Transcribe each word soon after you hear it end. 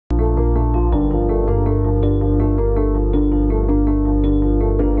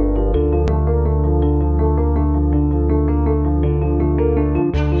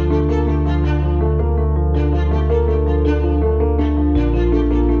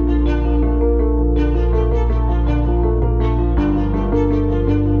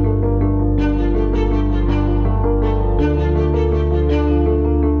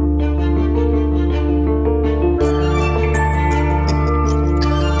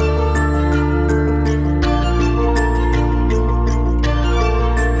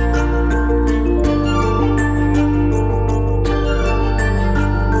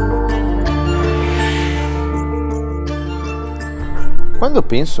Quando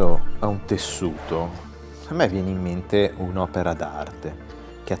penso a un tessuto, a me viene in mente un'opera d'arte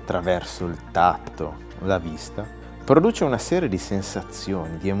che attraverso il tatto, la vista, produce una serie di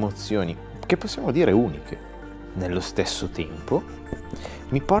sensazioni, di emozioni che possiamo dire uniche. Nello stesso tempo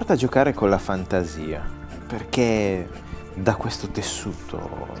mi porta a giocare con la fantasia, perché da questo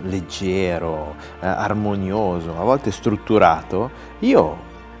tessuto leggero, armonioso, a volte strutturato, io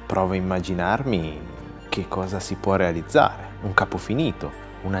provo a immaginarmi che cosa si può realizzare. Un capo finito,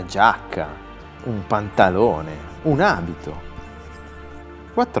 una giacca, un pantalone, un abito.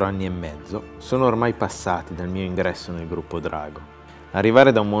 4 anni e mezzo sono ormai passati dal mio ingresso nel gruppo Drago.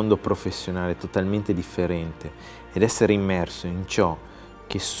 Arrivare da un mondo professionale totalmente differente ed essere immerso in ciò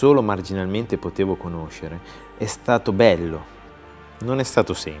che solo marginalmente potevo conoscere è stato bello, non è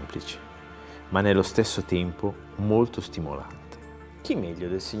stato semplice, ma nello stesso tempo molto stimolante. Chi meglio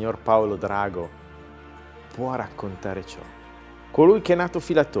del signor Paolo Drago può raccontare ciò? Colui che è nato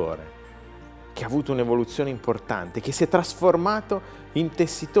filatore, che ha avuto un'evoluzione importante, che si è trasformato in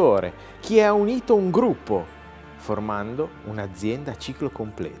tessitore, che ha unito un gruppo, formando un'azienda a ciclo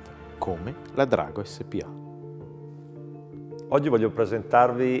completo, come la Drago SPA. Oggi voglio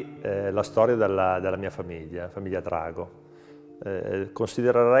presentarvi la storia della mia famiglia Drago.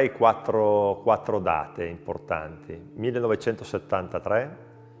 Considererei quattro date importanti: 1973,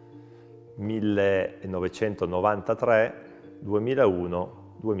 1993,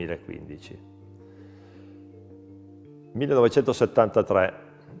 2001, 2015. 1973,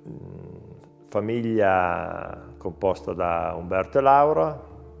 famiglia composta da Umberto e Laura,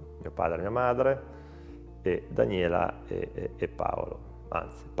 mio padre e mia madre, e Daniela e Paolo,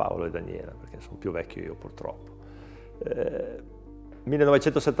 anzi Paolo e Daniela, perché sono più vecchio io purtroppo.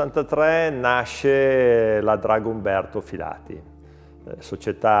 1973 nasce la Drago Umberto Filati,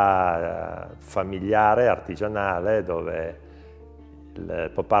 società familiare, artigianale, dove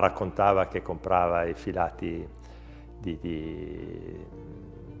il papà raccontava che comprava i filati di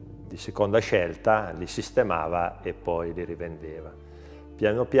seconda scelta, li sistemava e poi li rivendeva.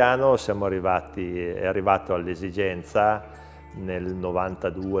 Piano piano è arrivato all'esigenza nel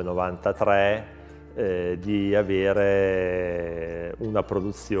 92-93 di avere una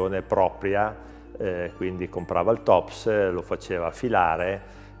produzione propria, quindi comprava il tops, lo faceva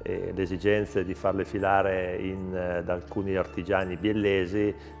filare. L'esigenza di farle filare da alcuni artigiani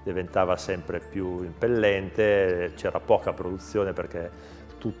biellesi diventava sempre più impellente, c'era poca produzione perché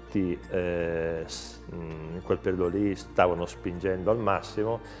tutti in quel periodo lì stavano spingendo al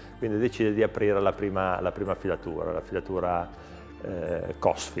massimo, quindi decide di aprire la prima filatura, la filatura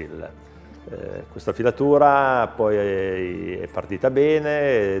Cosfil. Questa filatura poi è partita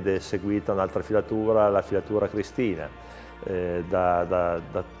bene ed è seguita un'altra filatura, la filatura Cristina. Da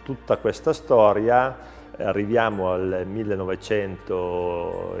tutta questa storia arriviamo al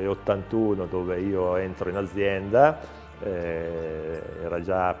 1981, dove io entro in azienda, era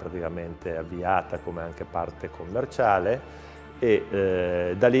già praticamente avviata come anche parte commerciale,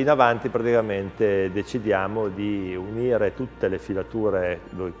 e da lì in avanti praticamente decidiamo di unire tutte le filature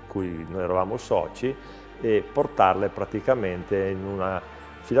di cui noi eravamo soci e portarle praticamente in una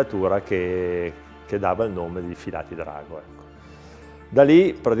filatura che dava il nome di Filati Drago. Ecco. Da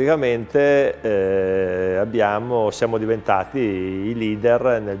lì praticamente siamo diventati i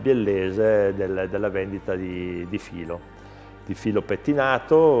leader nel biellese della vendita di filo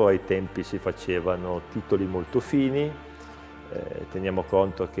pettinato. Ai tempi si facevano titoli molto fini, teniamo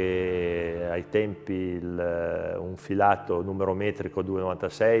conto che ai tempi un filato numero metrico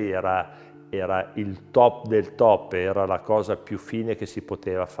 2,96 era il top del top, era la cosa più fine che si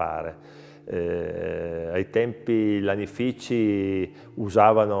poteva fare. Ai tempi i lanifici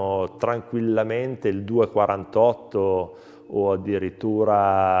usavano tranquillamente il 2,48 o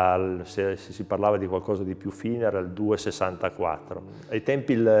addirittura, se si parlava di qualcosa di più fine, era il 2,64. Ai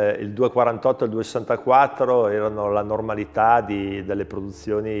tempi il 2,48 e il 2,64 erano la normalità delle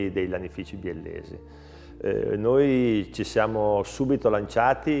produzioni dei lanifici biellesi. Noi ci siamo subito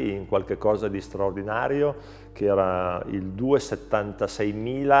lanciati in qualche cosa di straordinario, che era il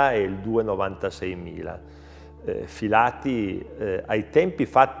 2,76.000 e il 2,96.000. Filati ai tempi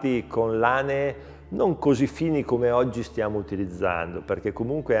fatti con lane non così fini come oggi stiamo utilizzando, perché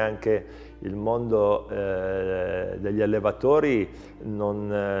comunque anche il mondo degli allevatori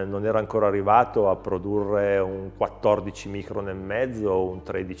non era ancora arrivato a produrre un 14 micron e mezzo o un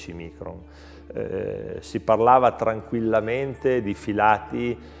 13 micron. Si parlava tranquillamente di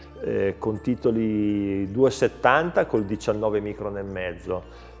filati con titoli 2,70 col 19 micron e mezzo,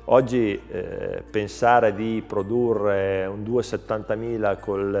 Oggi pensare di produrre un 270.000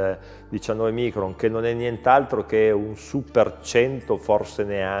 col 19 micron, che non è nient'altro che un super 100, forse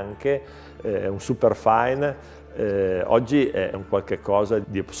neanche, un super fine, oggi è un qualche cosa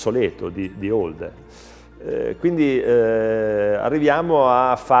di obsoleto, di old. Quindi arriviamo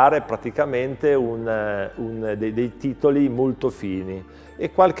a fare praticamente dei titoli molto fini,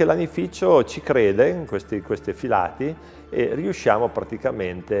 e qualche lanificio ci crede in questi filati e riusciamo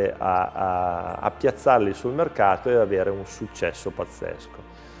praticamente a piazzarli sul mercato e avere un successo pazzesco.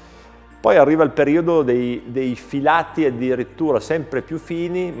 Poi arriva il periodo dei filati addirittura sempre più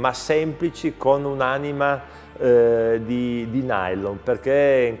fini, ma semplici, con un'anima di nylon,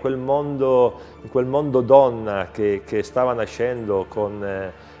 perché in quel mondo donna che stava nascendo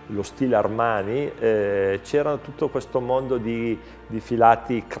con lo stile Armani, c'era tutto questo mondo di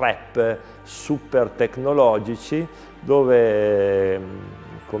filati crepe super tecnologici, dove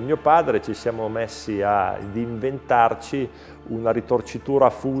con mio padre ci siamo messi ad inventarci una ritorcitura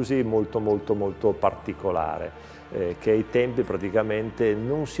a fusi molto particolare, che ai tempi praticamente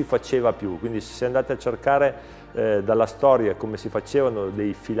non si faceva più. Quindi se andate a cercare dalla storia come si facevano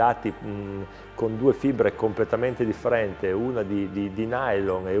dei filati con due fibre completamente differenti, una di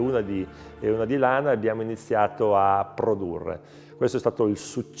nylon e una di lana, abbiamo iniziato a produrre. Questo è stato il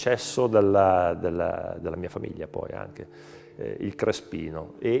successo della mia famiglia, poi anche il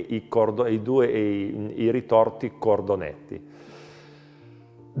crespino e i ritorti cordonetti.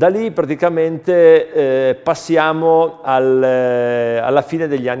 Da lì praticamente passiamo alla fine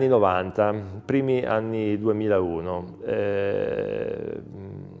degli anni 90, primi anni 2001.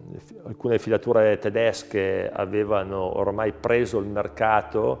 Alcune filature tedesche avevano ormai preso il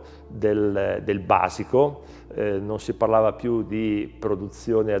mercato del basico, non si parlava più di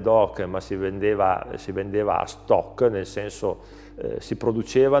produzione ad hoc, ma si vendeva a stock, nel senso si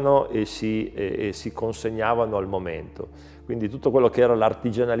producevano e si consegnavano al momento. Quindi tutto quello che era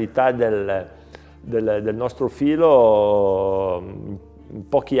l'artigianalità del nostro filo in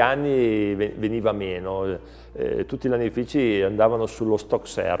pochi anni veniva meno. Tutti i lanifici andavano sullo stock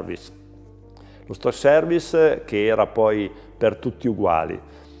service. Lo stock service che era poi per tutti uguali.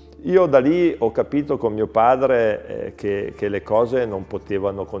 Io da lì ho capito con mio padre che le cose non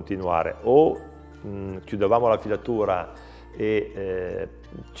potevano continuare. O chiudevamo la filatura e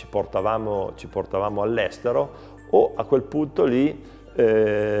ci portavamo all'estero, o a quel punto lì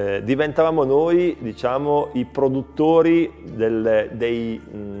diventavamo noi, diciamo, i produttori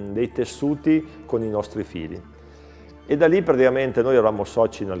dei tessuti con i nostri fili. E da lì praticamente noi eravamo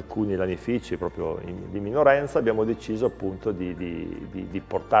soci in alcuni lanifici proprio di minoranza, abbiamo deciso appunto di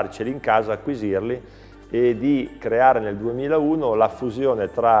portarceli in casa, acquisirli e di creare nel 2001 la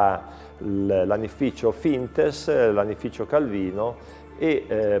fusione tra l'anificio Fintes, l'anificio Calvino,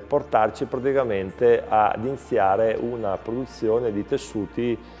 e portarci praticamente ad iniziare una produzione di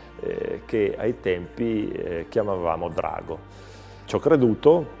tessuti che ai tempi chiamavamo Drago. Ci ho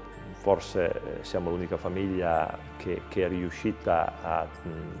creduto, forse siamo l'unica famiglia che è riuscita a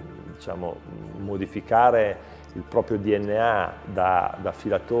diciamo, modificare il proprio DNA da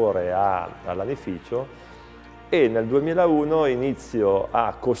filatore all'anificio, e nel 2001 inizio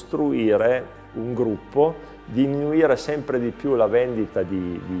a costruire un gruppo, diminuire sempre di più la vendita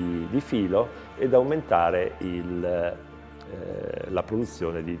di filo ed aumentare la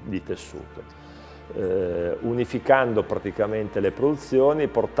produzione di tessuto, unificando praticamente le produzioni,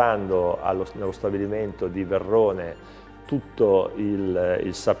 portando nello stabilimento di Verrone tutto il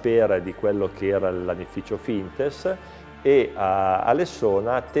sapere di quello che era il lanificio Fintes, e a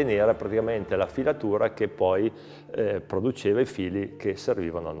Alessona tenere praticamente la filatura che poi produceva i fili che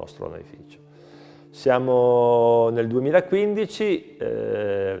servivano al nostro lanificio. Siamo nel 2015,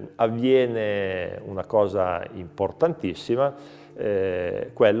 avviene una cosa importantissima,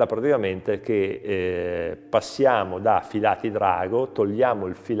 quella praticamente che passiamo da filati Drago, togliamo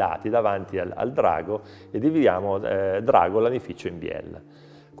il filati davanti al Drago e dividiamo Drago lanificio in biella.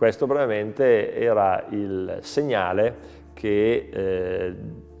 Questo probabilmente era il segnale che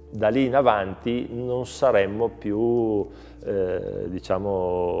da lì in avanti non saremmo più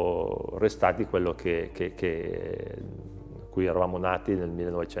diciamo, restati quello cui eravamo nati nel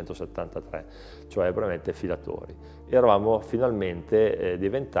 1973, cioè probabilmente filatori. Eravamo finalmente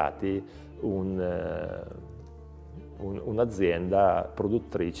diventati un'azienda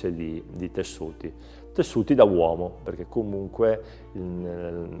produttrice di tessuti da uomo, perché comunque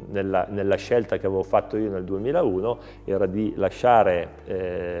nella scelta che avevo fatto io nel 2001 era di lasciare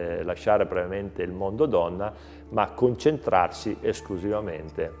brevemente il mondo donna, ma concentrarsi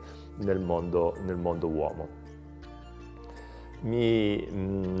esclusivamente nel mondo uomo.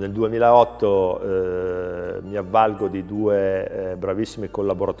 Nel 2008 mi avvalgo di due bravissimi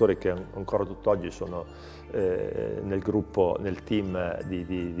collaboratori che ancora tutt'oggi sono nel gruppo, nel team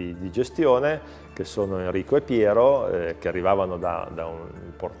di gestione, che sono Enrico e Piero, che arrivavano da un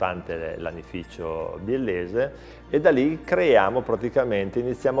importante lanificio biellese, e da lì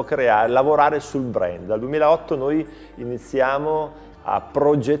iniziamo a lavorare sul brand. Dal 2008 noi iniziamo a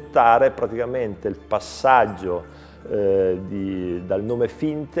progettare praticamente il passaggio dal nome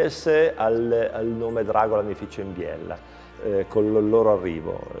Fintes al nome Drago lanificio in Biella, con il loro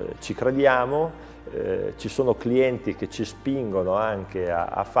arrivo. Ci crediamo, ci sono clienti che ci spingono anche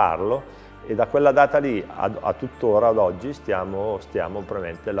a farlo, e da quella data lì a tuttora, ad oggi, stiamo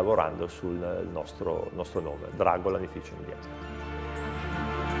veramente lavorando sul nostro nome, Drago lanificio in Biella.